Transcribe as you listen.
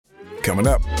Coming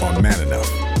up on Man Enough.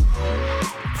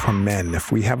 From men,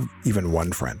 if we have even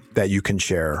one friend that you can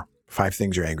share 5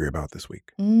 things you're angry about this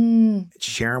week,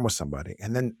 share them with somebody.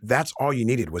 And then that's all you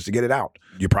needed was to get it out.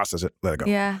 You process it, let it go.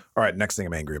 Yeah. All right, next thing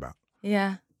I'm angry about.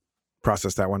 Yeah.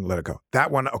 Process that one, let it go. That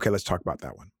one, okay, let's talk about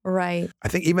that one. Right. I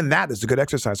think even that is a good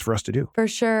exercise for us to do. For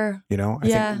sure. You know,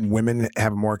 I think women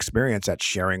have more experience at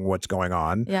sharing what's going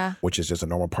on, which is just a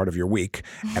normal part of your week.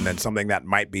 And then something that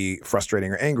might be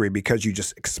frustrating or angry because you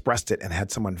just expressed it and had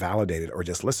someone validate it or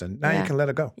just listen. Now you can let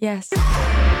it go. Yes.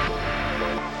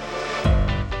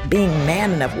 Being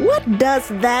man enough, what does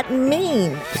that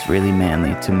mean? It's really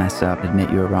manly to mess up, admit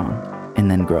you're wrong,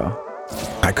 and then grow.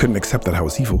 I couldn't accept that I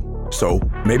was evil. So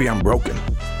maybe I'm broken,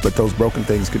 but those broken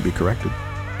things could be corrected.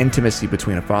 Intimacy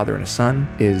between a father and a son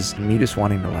is me just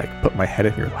wanting to put my head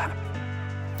in your lap.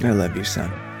 I love you, son.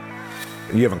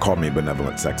 You haven't called me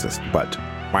benevolent sexist, but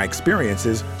my experience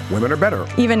is women are better.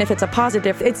 Even if it's a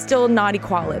positive, it's still not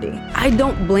equality. I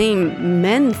don't blame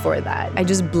men for that. I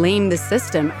just blame the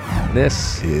system.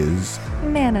 This is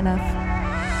Man Enough.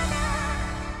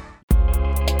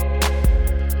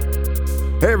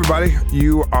 Hey, everybody.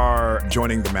 You are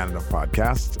joining the Man Enough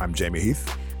podcast. I'm Jamie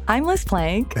Heath. I'm Liz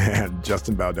Plank. And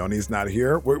Justin Baldoni's not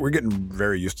here. We're getting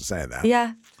very used to saying that.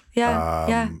 Yeah.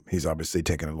 He's obviously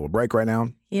taking a little break right now.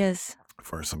 Yes.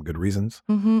 For some good reasons.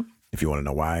 Mm-hmm. If you want to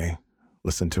know why,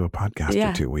 listen to a podcast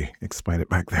or two. We explain it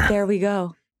back there. There we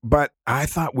go. But I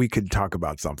thought we could talk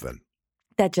about something.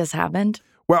 That just happened?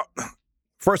 Well,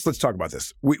 first, let's talk about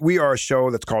this. We are a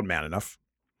show that's called Man Enough.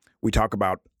 We talk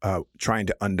about trying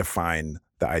to undefine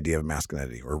the idea of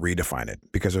masculinity or redefine it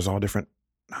because there's all different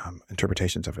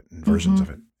interpretations of it and versions of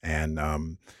it. And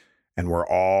we're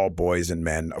all boys and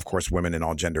men, of course, women in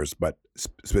all genders, but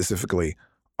specifically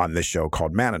on this show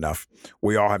called Man Enough,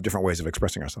 we all have different ways of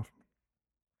expressing ourselves.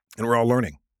 And we're all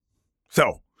learning.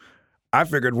 So I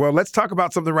figured, well, let's talk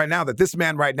about something right now that this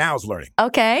man right now is learning.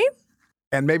 Okay.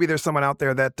 And maybe there's someone out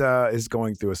there that is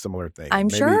going through a similar thing. I'm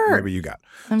sure. Maybe you got.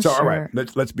 I'm sure. All right,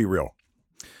 let's be real.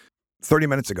 30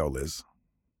 minutes ago, Liz,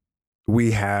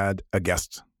 we had a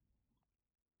guest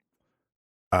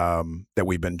that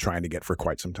we've been trying to get for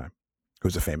quite some time,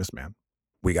 who's a famous man.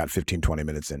 We got 15, 20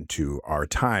 minutes into our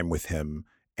time with him,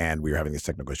 and we were having these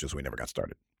technical issues. We never got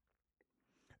started.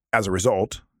 As a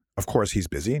result, of course, he's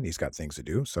busy and he's got things to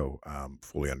do, so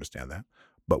fully understand that.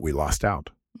 But we lost out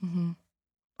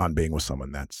on being with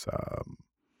someone that's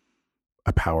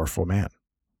a powerful man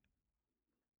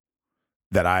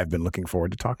that I've been looking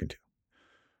forward to talking to.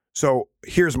 So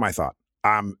here's my thought.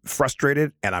 I'm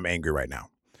frustrated and I'm angry right now.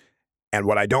 And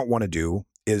what I don't want to do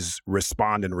is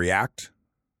respond and react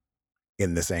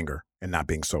in this anger and not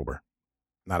being sober.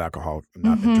 Not alcohol,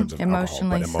 not in terms of alcohol,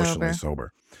 but emotionally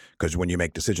sober. Because when you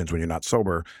make decisions when you're not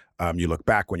sober, you look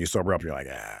back when you sober up, you're like,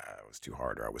 it was too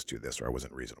hard, or I was too this, or I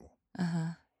wasn't reasonable.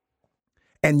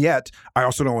 And yet, I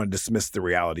also don't want to dismiss the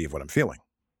reality of what I'm feeling.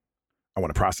 I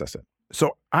want to process it.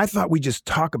 So I thought we'd just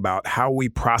talk about how we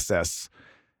process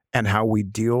and how we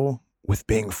deal with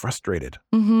being frustrated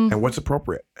and what's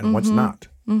appropriate and what's not.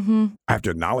 I have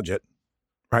to acknowledge it,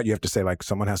 right? You have to say,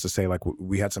 someone has to say,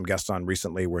 we had some guests on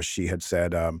recently where she had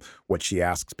said what she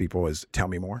asks people is, tell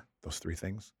me more, those 3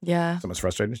 things. Yeah. Someone's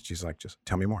frustrated. She's like, just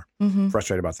tell me more.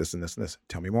 Frustrated about this and this and this.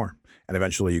 Tell me more. And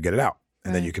eventually you get it out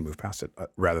and then you can move past it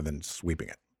rather than sweeping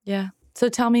it. Yeah. So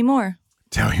tell me more.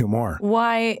 Tell you more.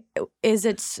 Why was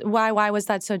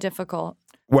that so difficult?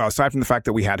 Well, aside from the fact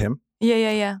that we had him,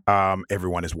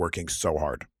 everyone is working so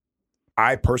hard.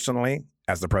 I personally,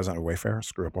 as the president of Wayfair,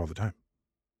 screw up all the time.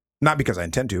 Not because I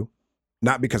intend to,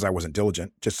 not because I wasn't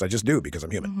diligent, I just do because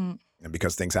I'm human. And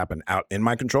because things happen out in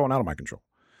my control and out of my control.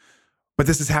 But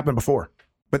this has happened before.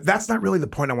 But that's not really the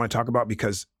point I want to talk about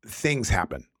because things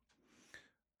happen.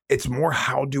 It's more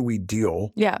how do we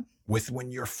deal with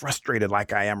when you're frustrated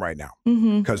like I am right now.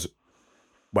 Because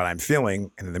what I'm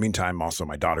feeling, and in the meantime, also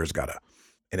my daughter's got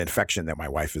an infection that my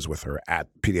wife is with her at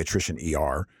pediatrician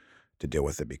ER to deal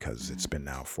with it because it's been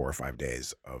now 4 or 5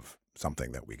 days of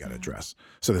something that we got to address.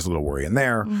 So there's a little worry in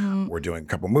there. We're doing a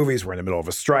couple movies. We're in the middle of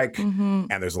a strike and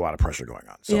there's a lot of pressure going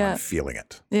on. So I'm feeling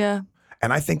it. Yeah.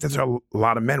 And I think there's a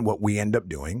lot of men, what we end up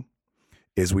doing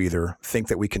is we either think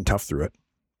that we can tough through it.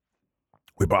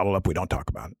 We bottle up. We don't talk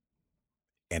about it.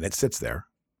 And it sits there.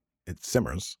 It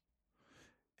simmers.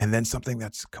 And then something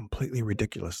that's completely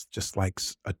ridiculous, just like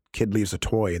a kid leaves a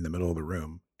toy in the middle of the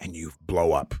room and you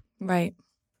blow up. Right.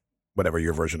 Whatever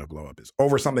your version of blow up is.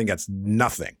 Over something that's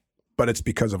nothing, but it's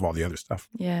because of all the other stuff.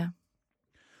 Yeah.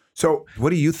 So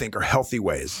what do you think are healthy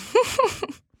ways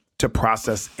to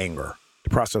process anger, to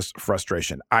process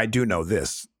frustration? I do know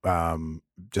this,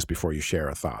 just before you share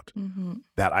a thought,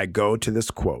 that I go to this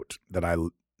quote that I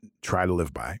try to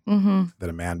live by Mm-hmm. that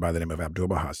a man by the name of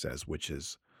Abdu'l-Baha says, which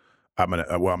is, I'm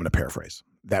gonna paraphrase,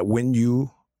 that when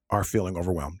you are feeling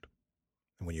overwhelmed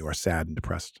and when you are sad and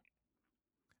depressed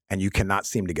and you cannot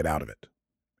seem to get out of it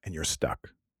and you're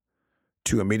stuck,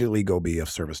 to immediately go be of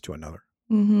service to another.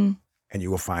 Mm-hmm. And you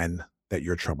will find that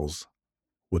your troubles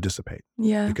will dissipate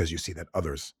Yeah. because you see that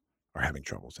others are having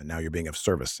troubles and now you're being of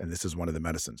service. And this is one of the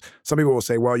medicines. Some people will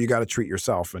say, well, you got to treat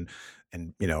yourself and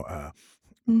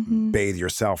Mm-hmm. bathe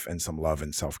yourself in some love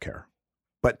and self-care.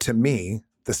 But to me,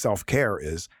 the self-care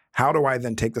is, how do I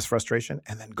then take this frustration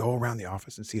and then go around the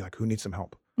office and see like who needs some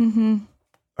help? Mm-hmm.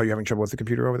 Are you having trouble with the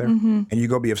computer over there? Mm-hmm. And you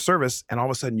go be of service, and all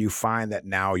of a sudden you find that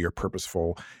now you're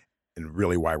purposeful and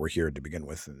really why we're here to begin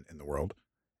with in the world.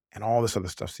 And all this other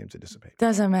stuff seems to dissipate.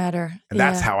 Doesn't matter. And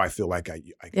that's how I feel like I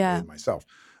can Yeah. bathe myself.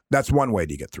 That's one way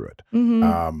to get through it.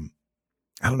 Mm-hmm.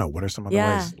 I don't know. What are some other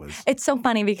Yeah. ways, Liz? It's so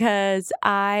funny because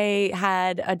I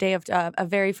had a day of a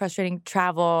very frustrating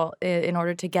travel in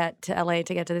order to get to LA,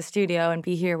 to get to the studio and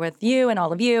be here with you and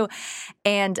all of you.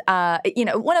 And,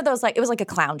 one of those, like, it was like a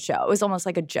clown show. It was almost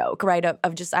like a joke, right?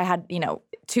 Of just, I had,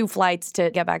 2 flights to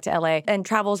get back to LA. And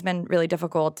travel's been really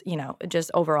difficult,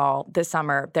 just overall this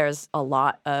summer. There's a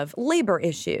lot of labor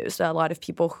issues, a lot of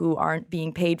people who aren't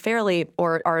being paid fairly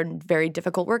or are in very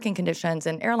difficult working conditions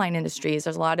in airline industries.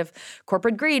 There's a lot of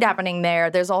corporate greed happening there.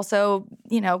 There's also,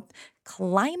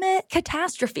 climate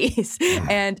catastrophes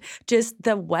and just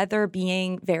the weather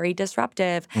being very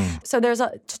disruptive. So there's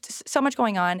so much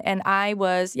going on. And I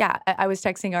was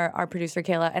texting our producer,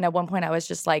 Kayla, and at one point I was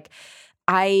just like,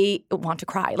 I want to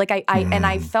cry. Like and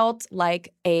I felt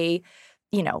like a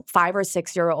 5 or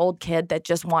 6 year old kid that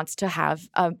just wants to have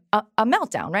a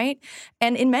meltdown, right?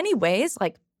 And in many ways,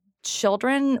 like,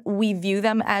 children, we view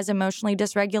them as emotionally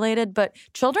dysregulated, but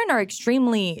children are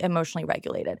extremely emotionally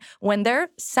regulated. When they're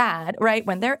sad, right?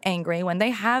 When they're angry, when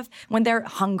they're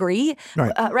hungry,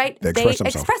 right? They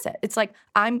express it. It's like,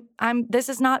 this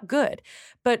is not good.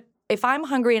 But if I'm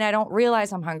hungry and I don't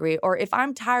realize I'm hungry, or if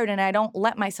I'm tired and I don't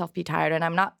let myself be tired and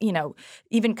I'm not,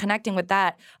 even connecting with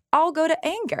that, I'll go to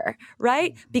anger,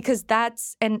 right? Because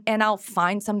that's, and I'll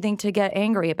find something to get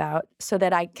angry about so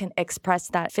that I can express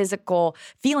that physical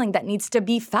feeling that needs to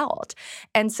be felt.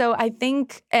 And so I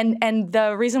think, and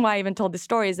the reason why I even told this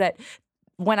story is that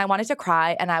when I wanted to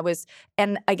cry and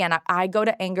again, I go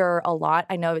to anger a lot.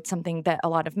 I know it's something that a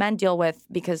lot of men deal with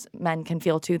because men can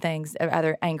feel 2 things,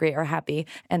 either angry or happy,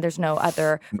 and there's no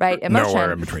other, right, emotion.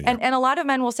 Nowhere in between. And a lot of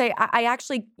men will say, I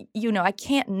actually, I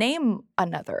can't name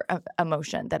another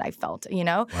emotion that I felt,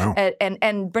 Wow.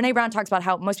 And Brene Brown talks about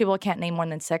how most people can't name more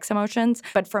than 6 emotions,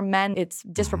 but for men, it's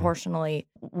disproportionately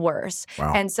worse.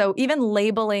 Wow. And so even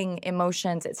labeling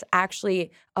emotions, it's actually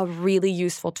a really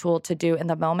useful tool to do in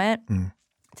the moment.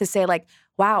 To say like,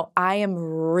 wow, I am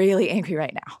really angry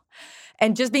right now.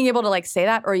 And just being able to like say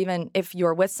that, or even if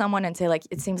you're with someone and say like,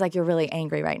 it seems like you're really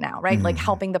angry right now, right? Like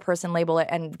helping the person label it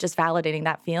and just validating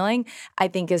that feeling, I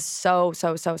think is so,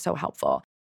 so, so, so helpful.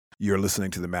 You're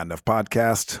listening to the Man Enough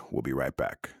Podcast. We'll be right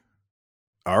back.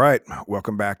 All right.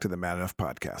 Welcome back to the Man Enough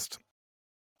Podcast.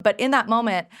 But in that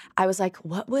moment, I was like,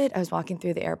 I was walking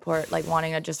through the airport, like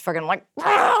wanting to just friggin' like,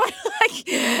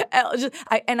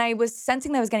 and I was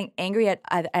sensing that I was getting angry at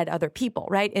other people,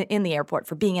 right, in the airport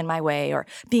for being in my way or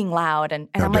being loud. And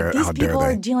I'm like, these people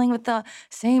are dealing with the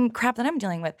same crap that I'm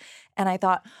dealing with. And I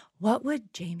thought, what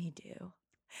would Jamie do?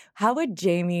 How would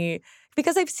Jamie...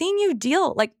 Because I've seen you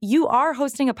deal, like you are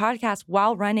hosting a podcast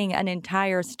while running an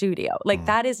entire studio. Like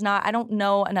that is not, I don't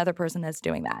know another person that's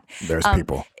doing that. There's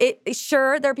people.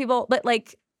 Sure, there are people, but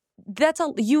like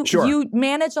you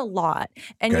manage a lot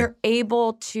and you're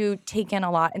able to take in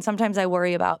a lot. And sometimes I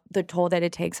worry about the toll that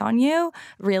it takes on you,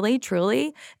 really,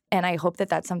 truly. And I hope that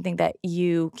that's something that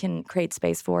you can create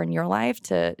space for in your life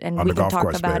and we can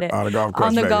talk about it. On the golf course,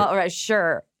 on the golf, right?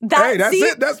 Sure. That's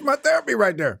it. That's my therapy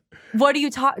right there. What do you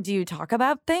talk? Do you talk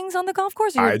about things on the golf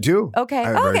course? I do.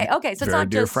 Okay. Okay. So it's not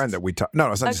dear just friend that we talk. No,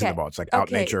 it's not just in the ball. It's like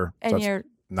out nature. And so you're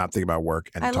not thinking about work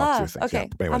and I talk love. through things. Okay.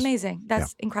 Yeah. Amazing.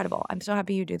 That's incredible. I'm so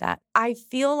happy you do that. I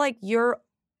feel like you're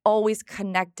always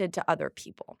connected to other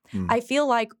people. I feel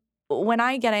like when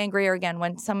I get angry, or again,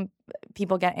 when some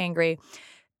people get angry,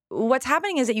 what's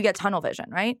happening is that you get tunnel vision,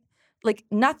 right? Like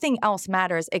nothing else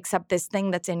matters except this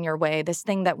thing that's in your way, this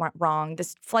thing that went wrong,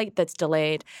 this flight that's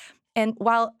delayed. And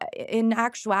while in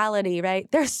actuality, right,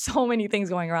 there's so many things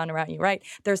going on around you, right?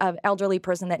 There's an elderly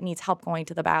person that needs help going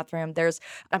to the bathroom. There's,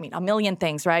 a million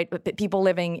things, right? People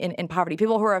living in poverty,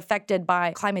 people who are affected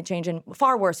by climate change in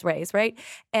far worse ways, right?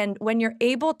 And when you're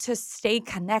able to stay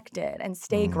connected and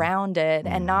stay grounded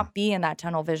and not be in that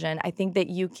tunnel vision, I think that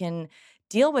you can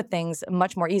deal with things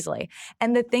much more easily.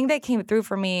 And the thing that came through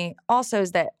for me also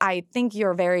is that I think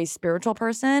you're a very spiritual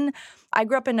person. I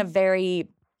grew up in a very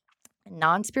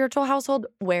non-spiritual household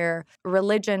where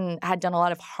religion had done a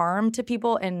lot of harm to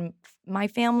people in my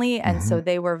family, and so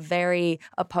they were very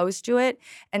opposed to it.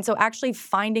 And so actually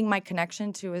finding my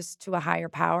connection to a higher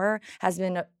power has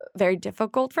been very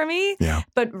difficult for me,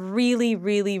 but really,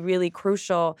 really, really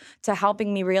crucial to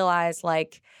helping me realize,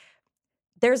 like,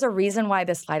 there's a reason why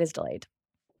this flight is delayed.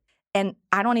 And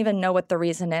I don't even know what the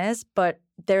reason is, but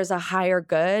there's a higher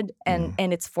good, and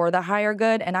it's for the higher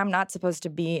good. And I'm not supposed to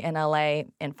be in LA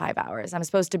in 5 hours. I'm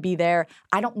supposed to be there.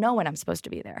 I don't know when I'm supposed to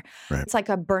be there. Right. It's like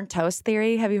a burnt toast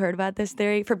theory. Have you heard about this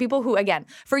theory? For people who, again,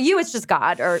 for you, it's just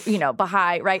God or,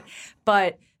 Baha'i, right?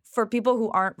 But for people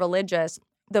who aren't religious,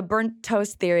 the burnt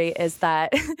toast theory is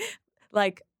that,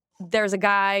 like, there's a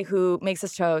guy who makes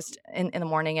his toast in the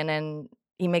morning, and then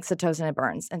he makes the toast and it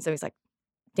burns. And so he's like,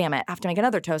 damn it, I have to make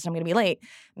another toast. I'm going to be late.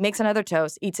 Makes another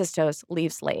toast, eats his toast,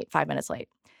 leaves late, 5 minutes late.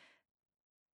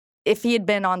 If he had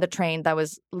been on the train that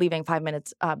was leaving 5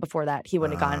 minutes before that, he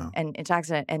would have gone into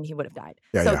accident and he would have died.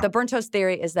 The burnt toast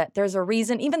theory is that there's a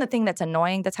reason, even the thing that's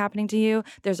annoying that's happening to you,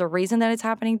 there's a reason that it's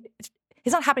happening.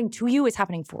 It's not happening to you, it's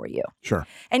happening for you. Sure.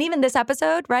 And even this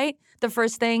episode, right? The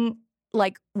first thing,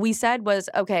 like we said, was,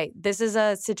 okay, this is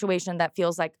a situation that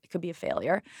feels like it could be a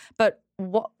failure, but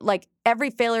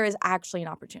every failure is actually an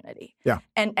opportunity. Yeah.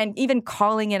 And even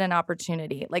calling it an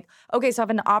opportunity, like, okay, so I have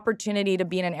an opportunity to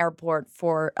be in an airport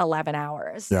for 11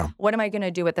 hours. Yeah. What am I going to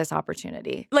do with this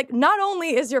opportunity? Like, not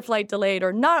only is your flight delayed,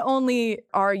 or not only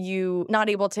are you not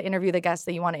able to interview the guests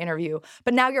that you want to interview,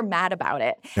 but now you're mad about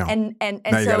it. Yeah. And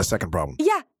now you got a second problem.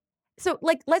 Yeah. So,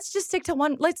 like, let's just stick to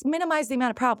one. Let's minimize the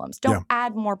amount of problems. Don't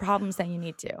add more problems than you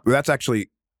need to. Well, that's actually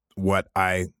what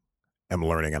I am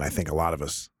learning, and I think a lot of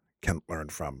us can learn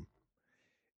from,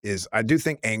 is I do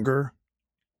think anger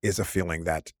is a feeling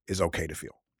that is okay to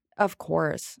feel. Of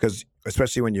course. Because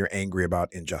especially when you're angry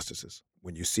about injustices,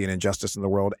 when you see an injustice in the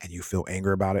world and you feel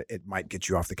anger about it, it might get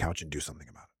you off the couch and do something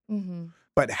about it. Mm-hmm.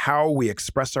 But how we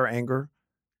express our anger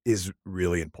is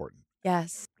really important.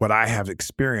 Yes. What I have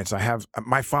experienced,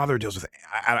 my father deals with,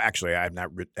 I've not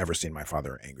ever seen my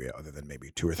father angry other than maybe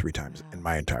 2 or 3 times in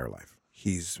my entire life.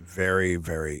 He's very,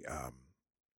 very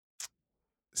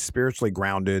spiritually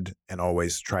grounded and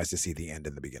always tries to see the end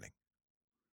in the beginning,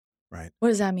 right? What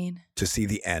does that mean? To see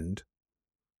the end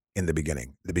in the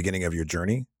beginning of your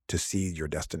journey, to see your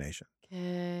destination,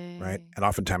 right? And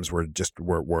oftentimes we're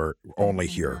only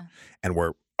here, and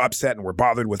we're upset and we're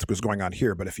bothered with what's going on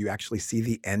here. But if you actually see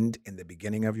the end in the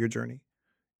beginning of your journey,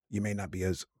 you may not be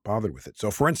as bothered with it. So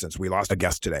for instance, we lost a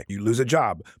guest today. You lose a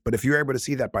job, but if you're able to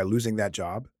see that by losing that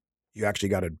job, you actually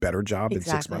got a better job in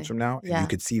 6 months from now, and you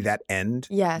could see that end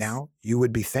now, you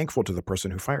would be thankful to the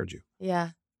person who fired you. Yeah.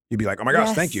 You'd be like, oh my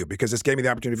gosh, thank you, because this gave me the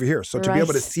opportunity for here. So to be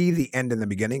able to see the end in the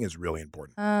beginning is really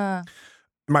important.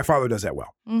 My father does that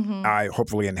well. Mm-hmm. I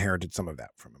hopefully inherited some of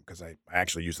that from him, because I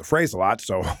actually use the phrase a lot.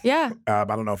 So yeah. I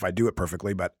don't know if I do it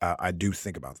perfectly, but I do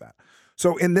think about that.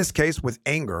 So in this case with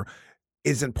anger,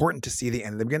 it's important to see the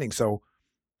end in the beginning. So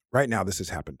right now, this has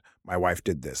happened. My wife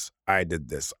did this. I did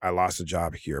this. I lost a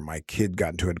job here. My kid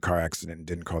got into a car accident and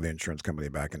didn't call the insurance company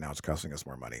back, and now it's costing us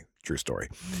more money. True story.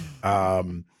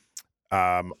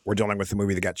 We're dealing with a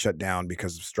movie that got shut down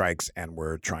because of strikes, and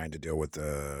we're trying to deal with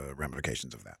the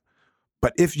ramifications of that.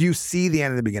 But if you see the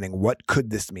end in the beginning, what could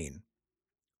this mean?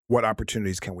 What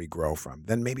opportunities can we grow from?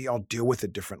 Then maybe I'll deal with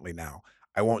it differently now.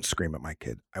 I won't scream at my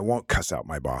kid. I won't cuss out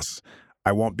my boss.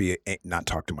 I won't not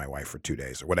talk to my wife for 2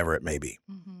 days or whatever it may be.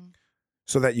 Mm-hmm.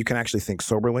 So that you can actually think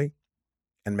soberly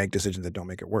and make decisions that don't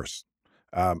make it worse.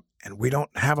 And we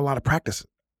don't have a lot of practice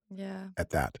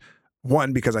at that.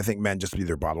 One, because I think men just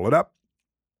either bottle it up.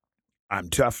 I'm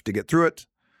tough to get through it.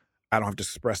 I don't have to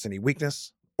express any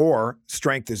weakness. Or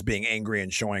strength is being angry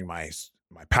and showing my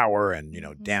power and,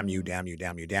 damn you, damn you,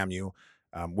 damn you, damn you,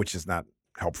 which is not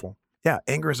helpful. Yeah,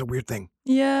 anger is a weird thing.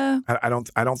 Yeah. I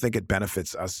don't think it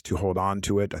benefits us to hold on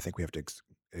to it. I think we have to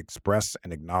express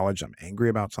and acknowledge I'm angry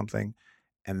about something.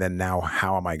 And then now,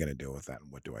 how am I going to deal with that?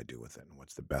 And what do I do with it? And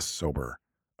what's the best sober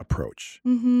approach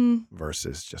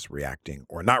versus just reacting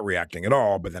or not reacting at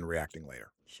all, but then reacting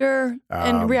later? Sure.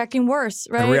 And reacting worse,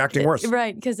 right? And reacting worse.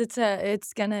 Right. Because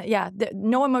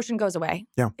no emotion goes away.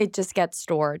 Yeah. It just gets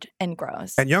stored and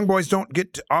grows. And young boys don't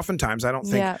oftentimes, I don't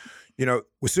think,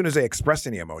 as soon as they express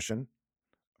any emotion.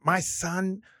 My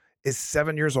son is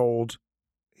 7 years old.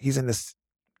 He's in this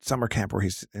summer camp where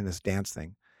he's in this dance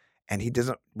thing, and he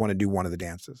doesn't want to do one of the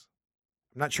dances.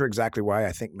 I'm not sure exactly why.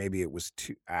 I think maybe it was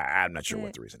I'm not sure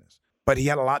what the reason is. But he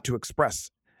had a lot to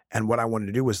express. And what I wanted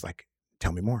to do was like,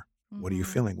 tell me more. What are you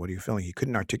Mhm. feeling? What are you feeling? He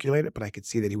couldn't articulate it, but I could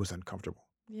see that he was uncomfortable.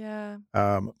 Yeah.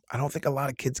 I don't think a lot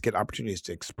of kids get opportunities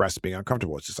to express being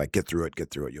uncomfortable. It's just like, get through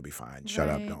it, you'll be fine. Shut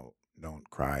up, Right. don't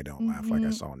cry, don't laugh like I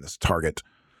Mhm. saw in this Target.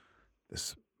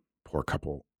 This poor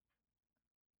couple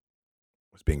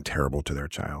was being terrible to their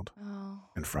child Oh.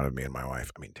 in front of me and my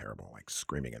wife. I mean, terrible, like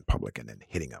screaming in public and then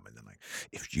hitting them, and then like,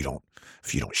 if you don't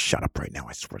shut up right now,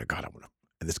 I swear to God, I'm gonna.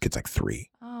 And this kid's like 3,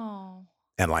 Oh.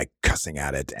 and like cussing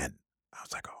at it, and I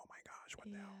was like, oh my gosh,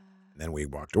 what the Yeah. hell? And then we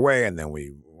walked away, and then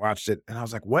we watched it, and I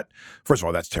was like, what? First of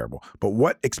all, that's terrible. But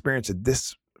what experience did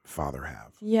this father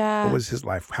have? Yeah. What was his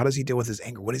life? How does he deal with his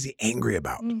anger? What is he angry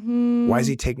about? Mhm. Why is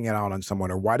he taking it out on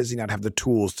someone, or why does he not have the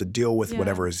tools to deal with Yeah.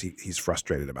 whatever he's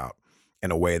frustrated about in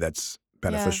a way that's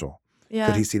beneficial? Yeah.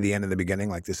 Could he see the end in the beginning,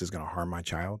 like this is going to harm my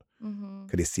child? Mhm.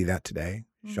 Could he see that today?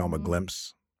 Show him a Mhm.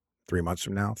 glimpse 3 months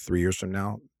from now, 3 years from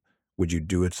now? Would you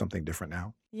do it something different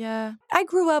now? Yeah. I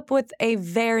grew up with a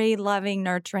very loving,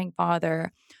 nurturing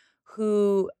father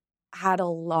who had a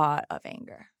lot of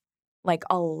anger, like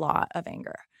a lot of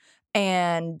anger.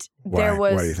 And there Why?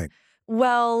 was, Why do you think?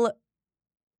 well,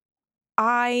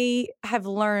 I have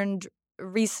learned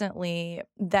recently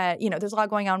that, there's a lot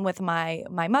going on with my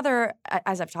mother,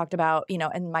 as I've talked about,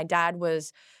 and my dad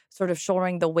was sort of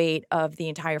shouldering the weight of the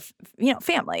entire,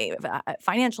 family,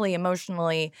 financially,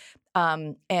 emotionally,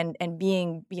 and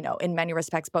being, in many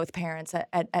respects, both parents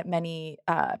at many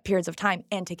periods of time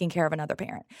and taking care of another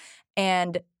parent.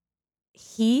 And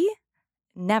he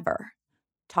never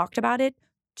talked about it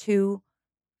to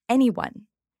anyone.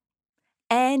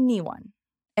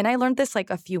 And I learned this like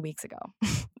a few weeks ago.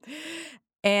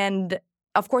 And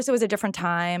of course, it was a different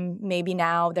time. Maybe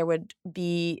now there would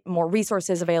be more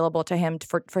resources available to him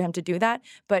for him to do that.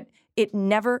 But it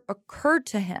never occurred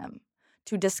to him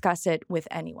to discuss it with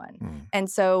anyone. Mm. And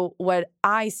so what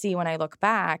I see when I look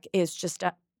back is just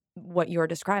what you're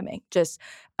describing, just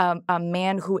a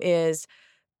man who is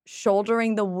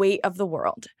shouldering the weight of the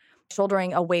world,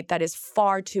 shouldering a weight that is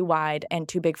far too wide and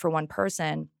too big for one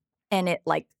person, and it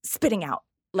like spitting out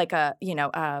like a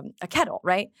kettle,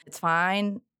 right? It's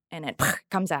fine, and it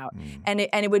comes out, Mm.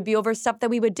 and it would be over stuff that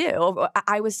we would do.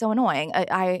 I was so annoying.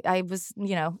 I was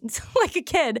like a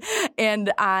kid,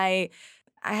 and I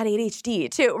had ADHD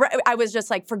too. Right? I was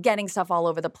just like forgetting stuff all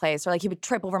over the place, or like he would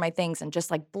trip over my things and just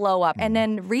like blow up. And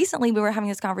then recently we were having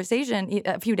this conversation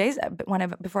a few days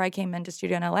before I came into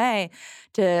studio in LA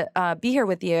to be here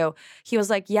with you. He was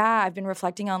like, "Yeah, I've been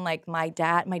reflecting on like my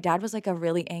dad. My dad was like a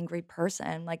really angry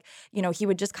person. Like, he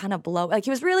would just kind of blow. Like he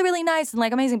was really, really nice and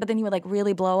like amazing, but then he would like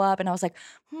really blow up." And I was like,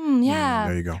 yeah.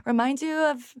 There you go. Remind you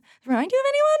of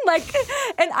anyone? Like,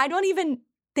 and I don't even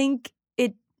think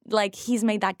it. Like he's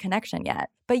made that connection yet.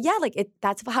 But yeah, like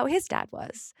that's how his dad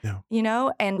was,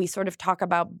 Yeah. And we sort of talk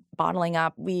about bottling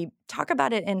up. We talk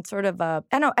about it in sort of I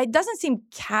don't know, it doesn't seem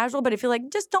casual, but I feel like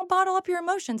just don't bottle up your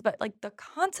emotions. But like the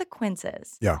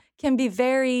consequences can be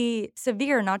very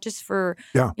severe, not just for,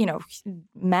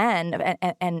 men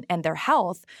and their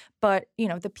health, but,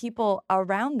 the people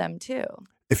around them too.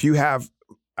 If you have,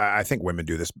 I think women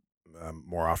do this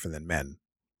more often than men,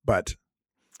 but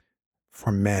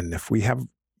for men, if we have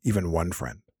even one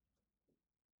friend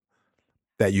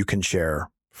that you can share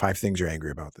 5 things you're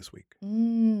angry about this week.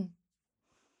 Mm.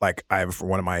 Like I have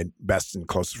one of my best and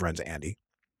closest friends, Andy.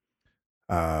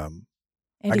 Andy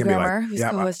can be like, Grammer, who's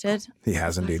yeah, co-hosted. He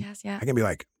has this indeed. podcast, yeah. I can be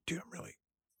like, dude, I'm really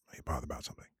bothered about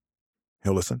something.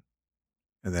 He'll listen.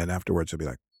 And then afterwards he'll be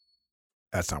like,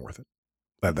 that's not worth it.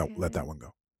 Let that one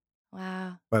go.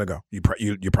 Wow. Let it go. You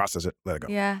process it, let it go.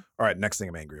 Yeah. All right, next thing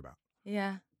I'm angry about.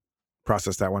 Yeah.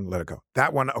 Process that one, let it go.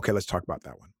 That one, okay, let's talk about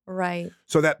that one. Right.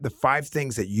 So that the 5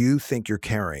 things that you think you're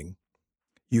carrying,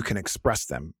 you can express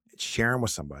them, share them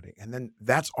with somebody. And then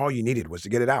that's all you needed was to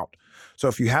get it out. So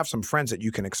if you have some friends that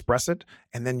you can express it,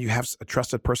 and then you have a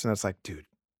trusted person that's like, dude,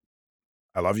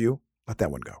 I love you, let that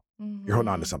one go. Mm-hmm. You're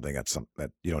holding on to something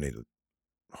that you don't need to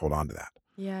hold on to that.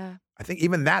 Yeah. I think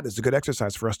even that is a good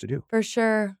exercise for us to do. For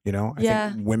sure.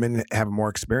 I think women have more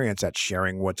experience at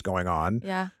sharing what's going on,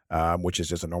 Yeah. which is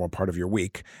just a normal part of your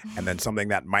week. And then something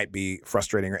that might be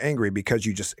frustrating or angry because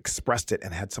you just expressed it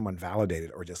and had someone validate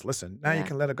it or just listen. Now you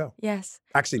can let it go. Yes.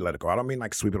 Actually, let it go. I don't mean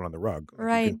like sweep it on the rug. Like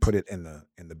Right. You can put it in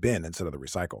the bin instead of the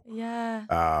recycle.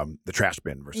 Yeah. The trash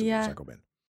bin versus the Yeah. recycle bin.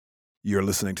 You're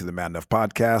listening to the Man Enough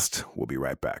Podcast. We'll be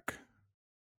right back.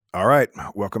 All right.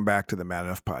 Welcome back to the Man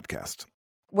Enough Podcast.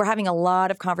 We're having a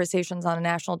lot of conversations on a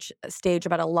national stage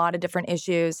about a lot of different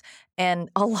issues, and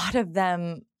a lot of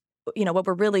them what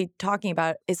we're really talking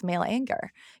about is male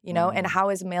anger, and how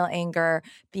is male anger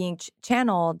being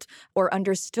channeled or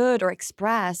understood or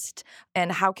expressed,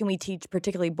 and how can we teach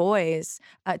particularly boys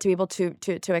to be able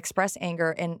to express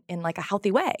anger in like a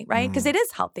healthy way, right? Because it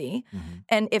is healthy.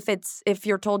 And if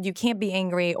you're told you can't be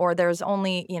angry, or there's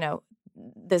only,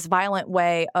 this violent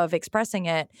way of expressing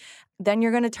it, then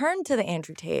you're going to turn to the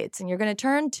Andrew Tates, and you're going to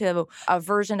turn to a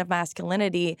version of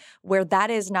masculinity where that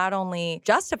is not only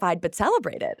justified but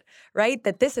celebrated, right?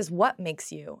 That this is what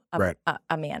makes you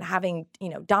a man, having,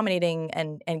 dominating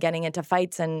and getting into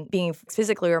fights and being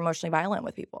physically or emotionally violent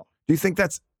with people. Do you think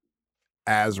that's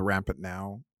as rampant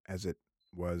now as it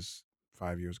was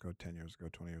 5 years ago, 10 years ago,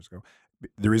 20 years ago?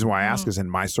 The reason why I ask is in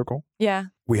my circle,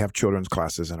 we have children's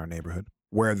classes in our neighborhood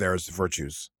where there's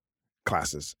virtues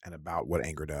classes and about what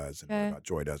anger does and what about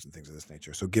joy does and things of this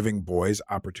nature. So giving boys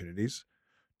opportunities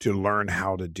to learn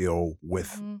how to deal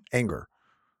with anger.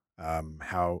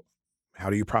 How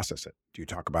do you process it? Do you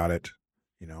talk about it?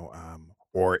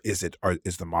 Or is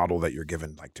the model that you're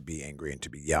given like to be angry and to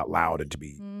be loud and to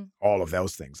be all of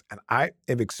those things? And I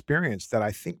have experienced that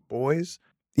I think boys,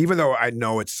 even though I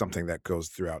know it's something that goes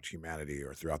throughout humanity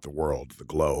or throughout the world, the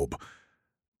globe,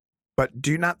 but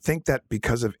do you not think that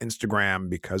because of Instagram,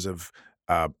 because of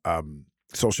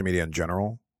social media in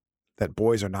general, that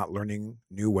boys are not learning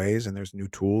new ways and there's new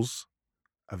tools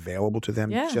available to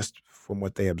them just from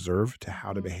what they observe to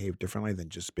how to behave differently than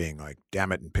just being like,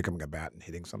 damn it, and picking a bat and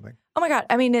hitting something? Oh my God.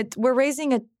 I mean, we're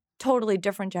raising a totally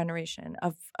different generation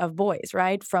of boys,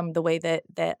 right? From the way that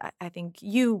I think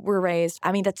you were raised.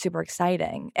 I mean, that's super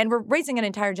exciting. And we're raising an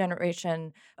entire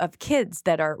generation of kids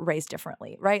that are raised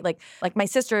differently, right? Like my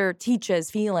sister teaches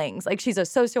feelings. Like she's a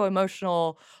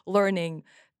socio-emotional learning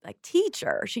like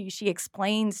teacher. She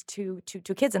explains to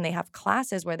kids, and they have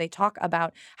classes where they talk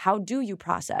about how do you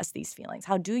process these feelings?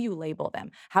 How do you label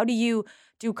them? How do you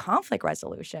do conflict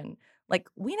resolution? Like,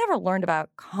 we never learned about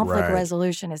conflict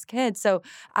resolution as kids. So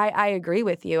I agree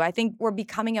with you. I think we're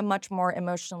becoming a much more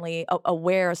emotionally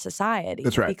aware society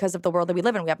because of the world that we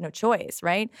live in. We have no choice,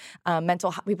 right?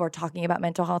 People are talking about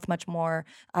mental health much more.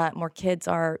 More kids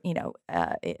are,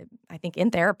 I think, in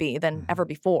therapy than ever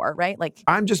before, right? Like,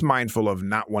 I'm just mindful of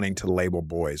not wanting to label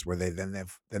boys where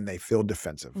they feel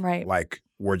defensive. Right. Like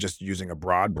we're just using a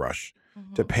broad brush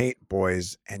to paint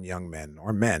boys and young men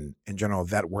or men in general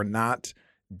that we're not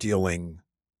dealing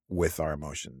with our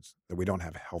emotions, that we don't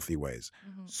have healthy ways.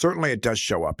 Certainly it does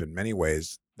show up in many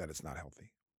ways that it's not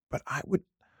healthy. But I would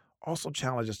also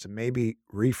challenge us to maybe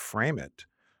reframe it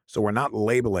so we're not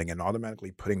labeling and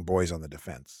automatically putting boys on the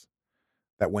defense.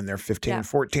 That when they're 15,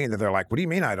 14, that they're like, what do you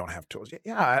mean I don't have tools?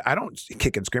 Yeah, I don't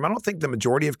kick and scream. I don't think the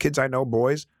majority of kids I know,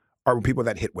 boys, are people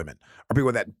that hit women, or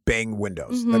people that bang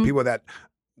windows, that people that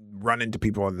run into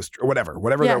people on the street, or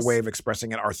whatever their way of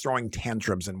expressing it, are throwing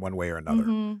tantrums in one way or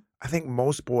another. I think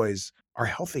most boys are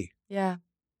healthy. Yeah.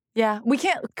 We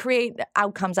can't create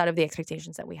outcomes out of the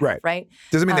expectations that we have, right?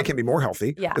 Doesn't mean they can be more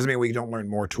healthy. Doesn't mean we don't learn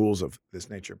more tools of this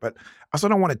nature. But I also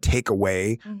don't want to take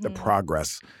away the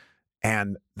progress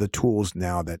and the tools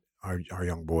now that our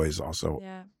young boys also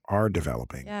are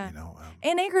developing. And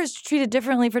anger is treated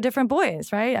differently for different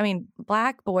boys, right? I mean,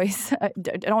 black boys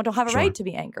don't have a right to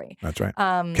be angry. That's right.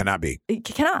 Cannot be.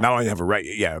 Cannot. Not only have a right,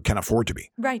 can afford to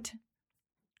be. Right.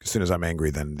 As soon as I'm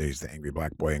angry, then there's the angry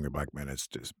black boy, angry black man. It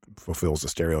just fulfills the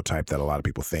stereotype that a lot of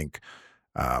people think.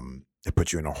 It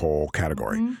puts you in a whole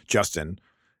category. Justin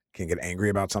can get angry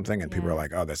about something, and people are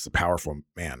like, oh, that's the powerful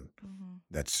man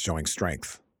that's showing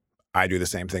strength. I do the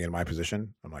same thing in my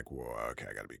position. I'm like, whoa, okay,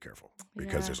 I got to be careful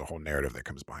because there's a whole narrative that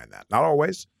comes behind that. Not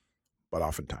always, but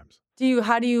oftentimes.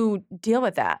 How do you deal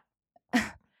with that?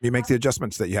 You make the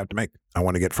adjustments that you have to make. I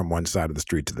want to get from one side of the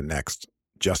street to the next.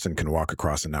 Justin can walk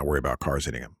across and not worry about cars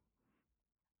hitting him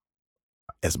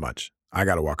as much. I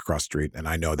got to walk across the street, and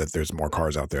I know that there's more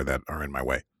cars out there that are in my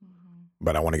way.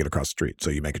 But I want to get across the street, so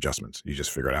you make adjustments. You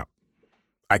just figure it out.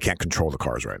 I can't control the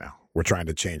cars right now. We're trying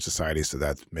to change society so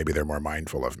that maybe they're more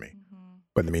mindful of me.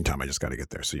 But in the meantime, I just got to get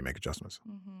there, so you make adjustments.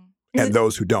 And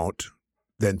those who don't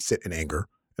then sit in anger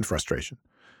and frustration.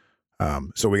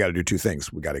 So we got to do two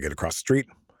things. We got to get across the street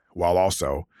while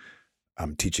also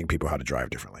teaching people how to drive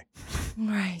differently.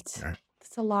 Right.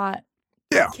 That's a lot.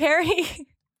 Yeah. Carrie,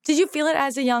 did you feel it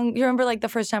as you remember like the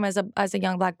first time as a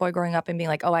young black boy growing up and being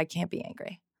like, oh, I can't be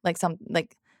angry. Like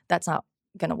that's not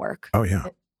going to work. Oh, yeah.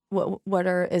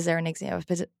 Is there a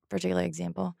particular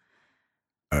example?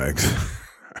 I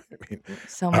mean,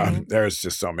 so many. There's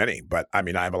just so many. But I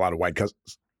mean, I have a lot of white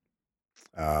cousins.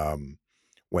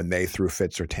 When they threw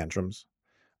fits or tantrums,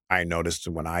 I noticed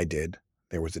when I did,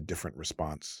 there was a different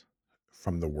response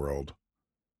from the world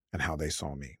and how they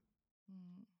saw me.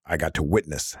 I got to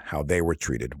witness how they were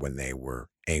treated when they were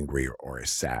angry or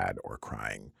sad or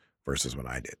crying versus when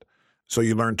I did. So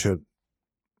you learn to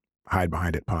hide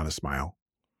behind it, put on a smile,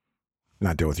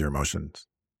 not deal with your emotions.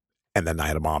 And then I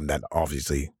had a mom that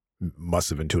obviously must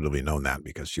have intuitively known that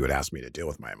because she would ask me to deal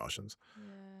with my emotions.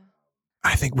 Yeah.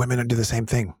 I think women do the same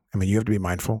thing. I mean, you have to be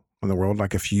mindful in the world.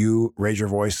 Like if you raise your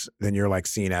voice, then you're like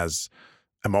seen as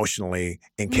emotionally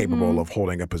incapable of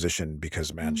holding a position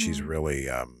because, man, she's really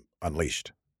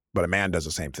unleashed. But a man does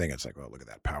the same thing. It's like, well, look at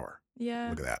that power. Yeah.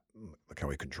 Look at that. Look how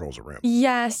he controls a room.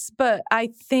 Yes, but I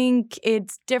think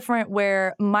it's different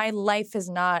where my life is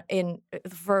not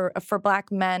for Black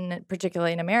men,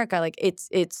 particularly in America. Like it's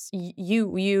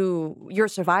your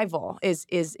survival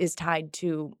is tied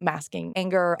to masking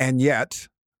anger. And yet,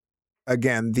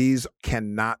 again, these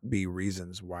cannot be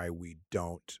reasons why we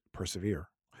don't persevere.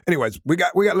 Anyways, we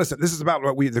got. Listen, this is about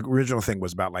what the original thing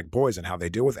was about, like boys and how they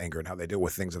deal with anger and how they deal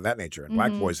with things of that nature. And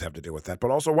Black boys have to deal with that,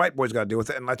 but also white boys got to deal with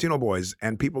it, and Latino boys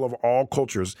and people of all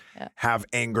cultures have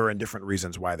anger and different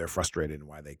reasons why they're frustrated and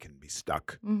why they can be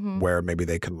stuck. Where maybe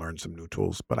they can learn some new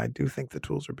tools. But I do think the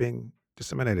tools are being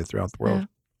disseminated throughout the world.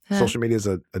 Yeah. Social media is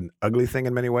an ugly thing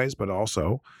in many ways, but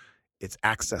also it's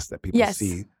access that people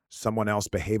see someone else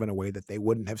behave in a way that they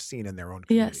wouldn't have seen in their own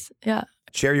community. Yes, yeah.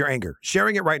 Share your anger.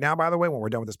 Sharing it right now, by the way, when we're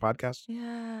done with this podcast.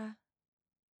 Yeah.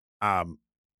 I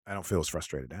don't feel as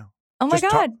frustrated now. Oh my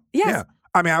Just God. Yes. Yeah.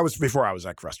 I mean, before I was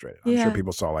like frustrated. I'm Yeah. sure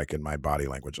people saw like in my body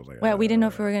language. I was like, Well, we didn't know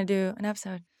if we were going to do an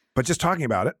episode. But just talking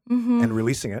about it and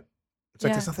releasing it, it's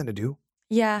like there's nothing to do.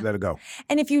 Yeah. Let it go.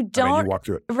 And if you don't, I mean, you walk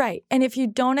through it. Right. And if you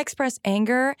don't express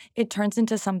anger, it turns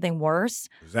into something worse,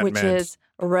 which is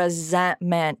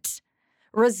resentment.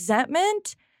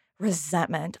 Resentment.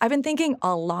 I've been thinking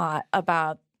a lot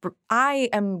about, I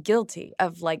am guilty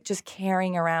of like just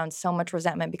carrying around so much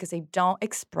resentment because I don't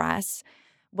express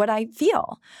what I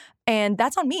feel. And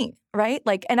that's on me, right?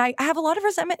 Like, and I have a lot of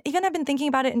resentment. Even I've been thinking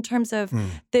about it in terms of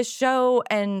this show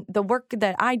and the work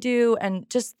that I do and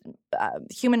just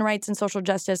human rights and social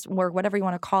justice work, whatever you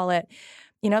want to call it,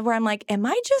 you know, where I'm like, am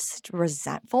I just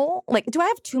resentful? Like, do I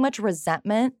have too much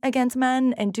resentment against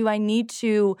men? And do I need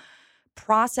to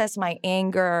process my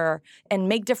anger and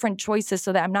make different choices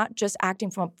so that I'm not just acting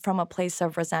from a place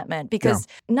of resentment? Because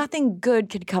nothing good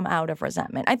could come out of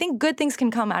resentment. I think good things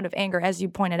can come out of anger, as you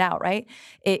pointed out, right?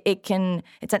 It's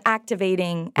an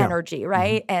activating energy,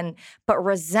 right? But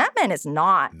resentment is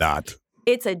not.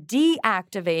 It's a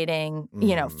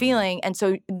deactivating, feeling. And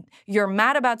so you're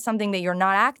mad about something that you're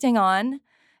not acting on,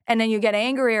 and then you get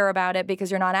angrier about it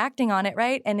because you're not acting on it,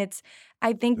 right? And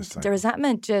I think the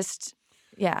resentment just,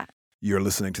 You're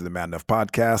listening to the Man Enough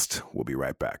Podcast. We'll be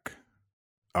right back.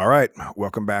 All right.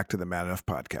 Welcome back to the Man Enough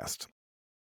Podcast.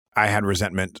 I had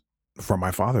resentment from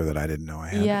my father that I didn't know I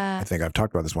had. Yeah. I think I've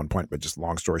talked about this one point, but just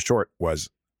long story short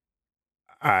was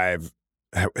had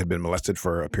been molested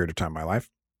for a period of time in my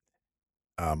life.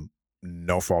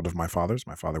 No fault of my father's.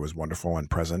 My father was wonderful and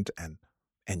present. And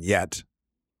yet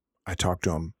I talked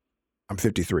to him. I'm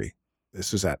 53.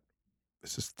 This is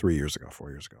 4 years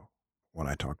ago when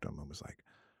I talked to him and was like,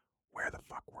 where the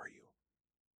fuck were you?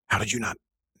 How did you not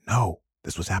know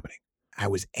this was happening? I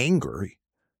was angry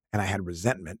and I had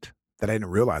resentment that I didn't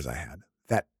realize I had,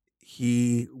 that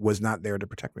he was not there to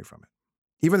protect me from it.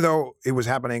 Even though it was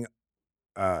happening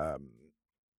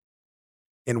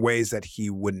in ways that he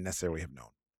wouldn't necessarily have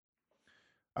known.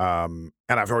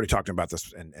 And I've already talked to him about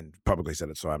this and publicly said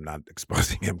it, so I'm not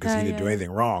exposing him because he didn't do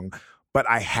anything wrong. But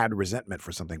I had resentment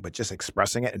for something, but just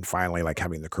expressing it and finally like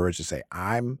having the courage to say,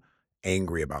 I'm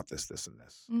angry about this, this, and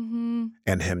this.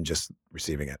 And him just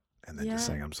receiving it and then just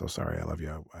saying, I'm so sorry. I love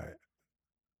you.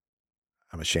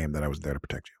 I'm ashamed that I wasn't there to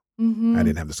protect you. I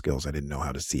didn't have the skills. I didn't know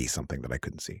how to see something that I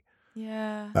couldn't see.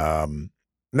 Yeah. And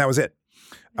that was it.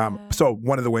 So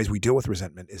one of the ways we deal with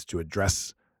resentment is to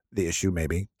address the issue,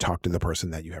 maybe talk to the person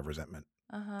that you have resentment,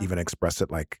 even express it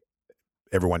like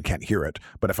everyone can't hear it.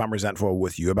 But if I'm resentful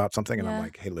with you about something and I'm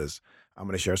like, hey, Liz, I'm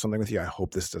going to share something with you. I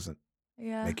hope this doesn't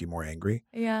make you more angry.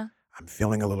 Yeah. I'm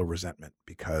feeling a little resentment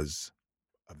because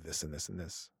of this and this and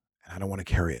this. And I don't want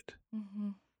to carry it.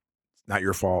 It's not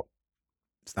your fault.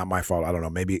 It's not my fault. I don't know.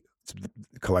 Maybe it's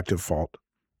a collective fault.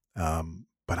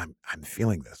 But I'm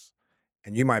feeling this.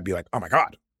 And you might be like, oh my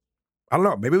God. I don't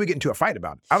know. Maybe we get into a fight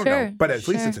about it. I don't know. But at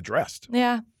least it's addressed.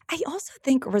 Yeah. I also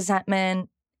think resentment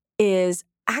is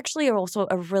actually also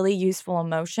a really useful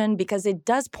emotion because it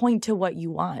does point to what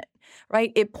you want.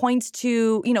 right? It points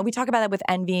to, we talk about that with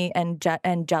envy and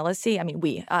jealousy. I mean,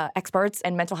 we experts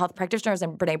and mental health practitioners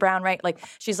and Brene Brown, right? Like,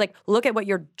 she's like, look at what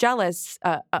you're jealous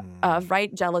of,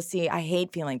 right? Jealousy. I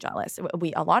hate feeling jealous.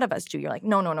 A lot of us do. You're like,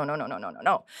 no.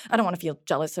 I don't want to feel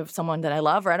jealous of someone that I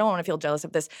love, or I don't want to feel jealous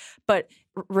of this. But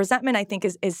resentment, I think,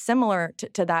 is similar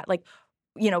to that. Like,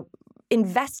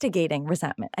 investigating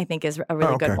resentment, I think, is a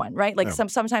really good one, right? Like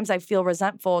sometimes I feel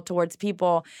resentful towards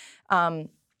people, and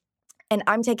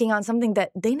I'm taking on something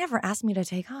that they never asked me to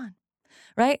take on,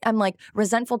 right? I'm like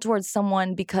resentful towards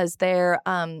someone because they're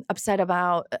upset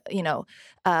about,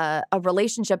 a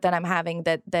relationship that I'm having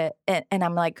and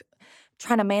I'm like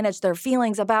trying to manage their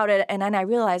feelings about it. And then I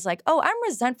realize like, oh, I'm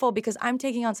resentful because I'm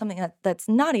taking on something that's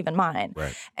not even mine.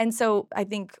 Right. And so I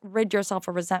think rid yourself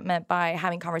of resentment by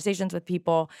having conversations with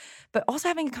people, but also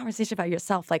having a conversation about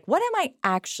yourself. Like, what am I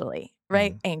actually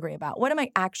angry about? What am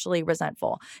I actually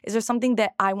resentful? Is there something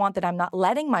that I want that I'm not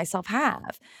letting myself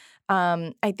have?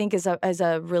 I think is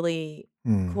a really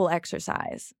cool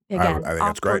exercise. Again, I think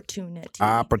that's great.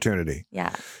 Opportunity.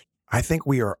 Yeah. I think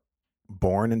we are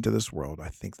born into this world. I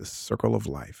think the circle of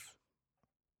life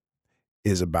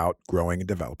is about growing and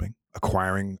developing,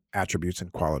 acquiring attributes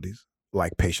and qualities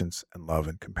like patience and love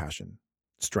and compassion,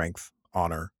 strength,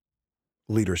 honor,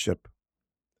 leadership,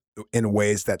 in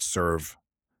ways that serve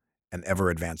an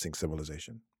ever-advancing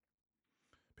civilization.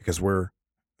 Because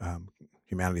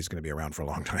humanity is going to be around for a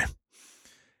long time.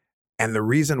 And the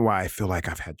reason why I feel like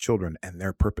I've had children and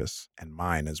their purpose, and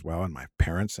mine as well, and my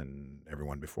parents and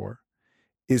everyone before,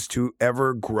 is to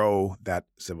ever grow that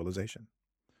civilization.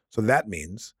 So that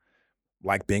means,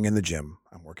 like being in the gym,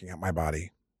 I'm working out my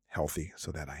body healthy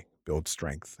so that I build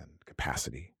strength and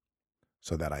capacity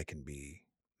so that I can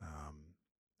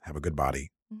have a good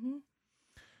body. Mm-hmm.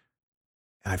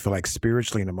 And I feel like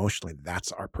spiritually and emotionally,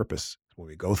 that's our purpose when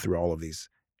we go through all of these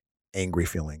angry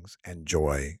feelings and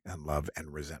joy and love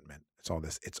and resentment. It's all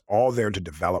this. It's all there to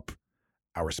develop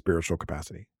our spiritual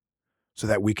capacity so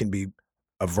that we can be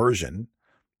a version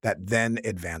that then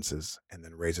advances and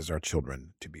then raises our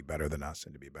children to be better than us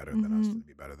and to be better than us and to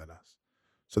be better than us.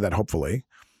 So that hopefully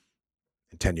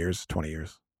in 10 years, 20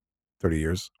 years, 30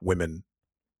 years, women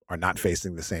are not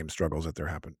facing the same struggles that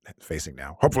they're facing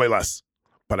now. Hopefully less.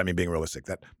 But I mean, being realistic,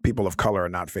 that people of color are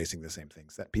not facing the same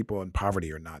things, that people in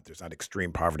poverty there's not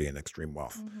extreme poverty and extreme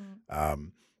wealth,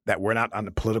 that we're not on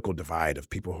the political divide of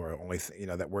people who are only,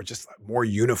 that we're just more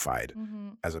unified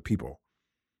as a people.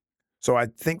 So I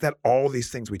think that all these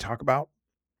things we talk about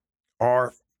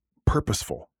are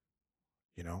purposeful,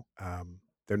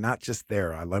 they're not just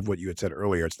there. I love what you had said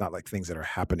earlier. It's not like things that are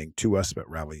happening to us, but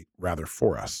rather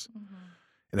for us.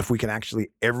 And if we can actually,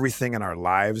 everything in our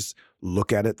lives,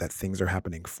 look at it, that things are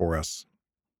happening for us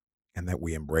and that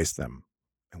we embrace them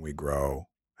and we grow,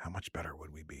 how much better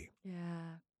would we be? Yeah.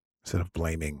 Instead of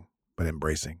blaming, but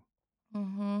embracing,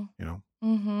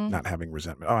 not having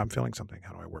resentment. Oh, I'm feeling something.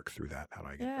 How do I work through that? How do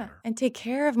I get better? And take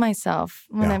care of myself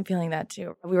when I'm feeling that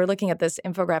too. We were looking at this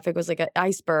infographic, it was like an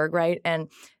iceberg, right? And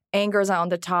anger is on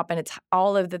the top, and it's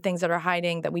all of the things that are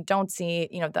hiding that we don't see.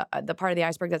 The part of the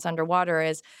iceberg that's underwater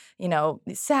is,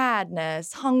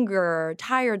 sadness, hunger,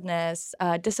 tiredness,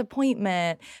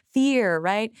 disappointment, fear,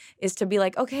 right? Is to be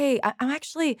like, okay, I'm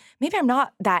actually, maybe I'm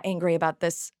not that angry about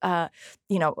this,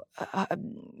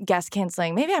 guest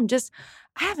canceling. Maybe I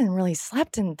haven't really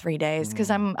slept in 3 days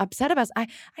because I'm upset about I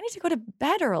need to go to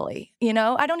bed early.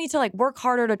 I don't need to work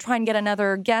harder to try and get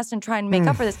another guest and try and make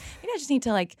up for this. Maybe I just need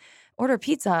to order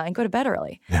pizza and go to bed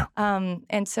early. Yeah.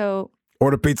 And so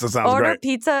order pizza sounds great. Order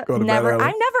pizza. Go to bed early.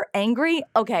 I'm never angry.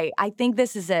 Okay, I think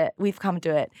this is it. We've come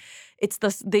to it. It's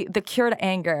the cure to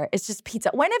anger. It's just pizza.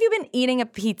 When have you been eating a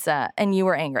pizza and you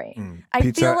were angry? I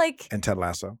Pizza feel like and Ted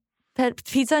Lasso.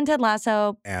 Pizza and Ted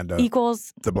Lasso and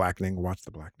equals The Blackening. Watch The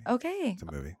Blackening. Okay. It's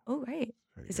a movie. Oh, great.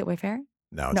 Is it Wayfair?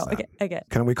 No, it's not. Okay.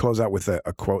 Can we close out with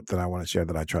a quote that I want to share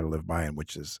that I try to live by, and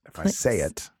which is, if I say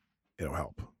it, it'll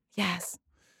help. Yes.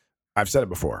 I've said it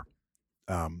before.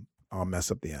 I'll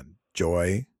mess up the end.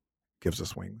 Joy gives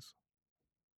us wings.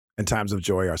 In times of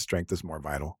joy, our strength is more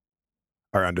vital,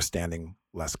 our understanding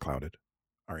less clouded,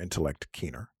 our intellect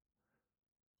keener.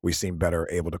 We seem better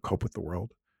able to cope with the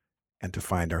world and to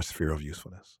find our sphere of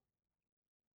usefulness.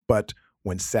 But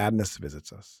when sadness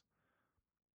visits us,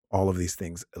 all of these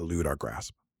things elude our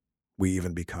grasp. We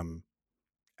even become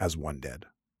as one dead.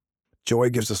 Joy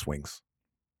gives us wings.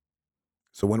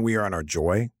 So when we are on our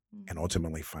joy and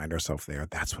ultimately find ourselves there,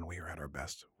 that's when we are at our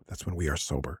best. That's when we are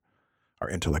sober. Our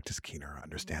intellect is keener, our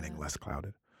understanding less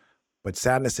clouded. But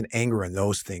sadness and anger and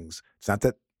those things, it's not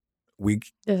that we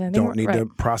don't need to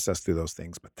process through those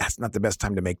things. But that's not the best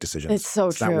time to make decisions. It's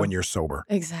so true. Not when you're sober.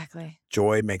 Exactly.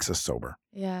 Joy makes us sober.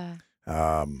 Yeah.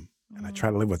 And I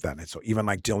try to live with that. And so even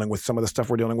like dealing with some of the stuff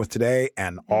we're dealing with today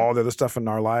and all the other stuff in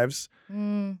our lives,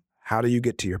 how do you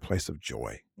get to your place of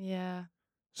joy? Yeah.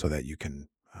 So that you can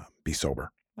be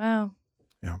sober. Wow.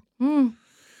 Yeah.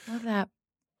 Love that.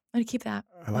 I'm going to keep that.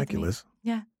 I like you, Liz.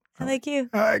 Yeah. I like you.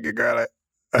 I like you, girl.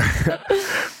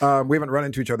 We haven't run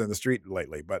into each other in the street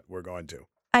lately, but we're going to.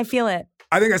 I feel it.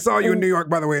 I think I saw you in New York,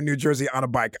 by the way, in New Jersey on a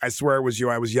bike. I swear it was you.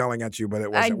 I was yelling at you, but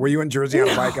it wasn't. Were you in Jersey on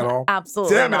a bike at all?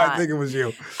 Absolutely Damn it, not. I think it was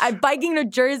you. I'm biking to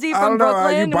Jersey from I don't know.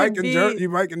 Brooklyn. You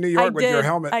bike in New York with your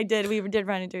helmet. I did. We did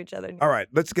run into each other. All right,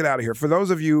 let's get out of here. For those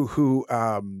of you who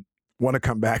want to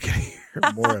come back and hear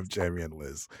more of Jamie and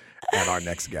Liz and our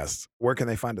next guests, where can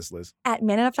they find us, Liz? At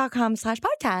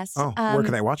manenough.com/podcast. Oh, where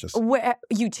can they watch us?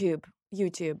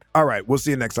 YouTube. All right, we'll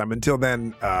see you next time. Until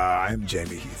then, I'm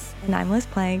Jamie Heath. And I'm Liz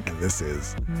Plank. And this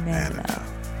is Man Enough.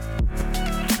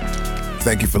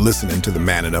 Thank you for listening to the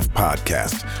Man Enough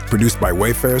podcast, produced by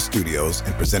Wayfarer Studios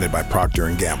and presented by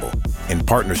Procter & Gamble, in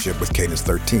partnership with Cadence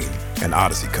 13, an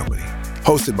Odyssey company.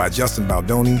 Hosted by Justin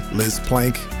Baldoni, Liz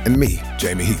Plank, and me,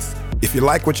 Jamie Heath. If you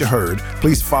like what you heard,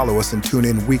 please follow us and tune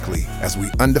in weekly as we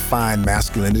undefine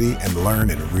masculinity and learn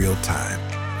in real time.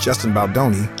 Justin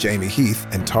Baldoni, Jamie Heath,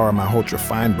 and Tara Malhotra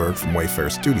Feinberg from Wayfarer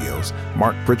Studios,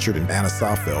 Mark Pritchard and Anna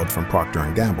Saalfeld from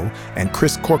Procter & Gamble, and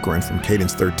Chris Corcoran from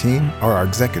Cadence 13 are our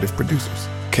executive producers.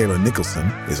 Kayla Nicholson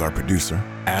is our producer.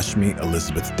 Ashmi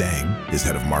Elizabeth Dang is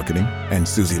head of marketing, and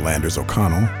Susie Landers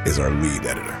O'Connell is our lead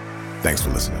editor. Thanks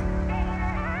for listening.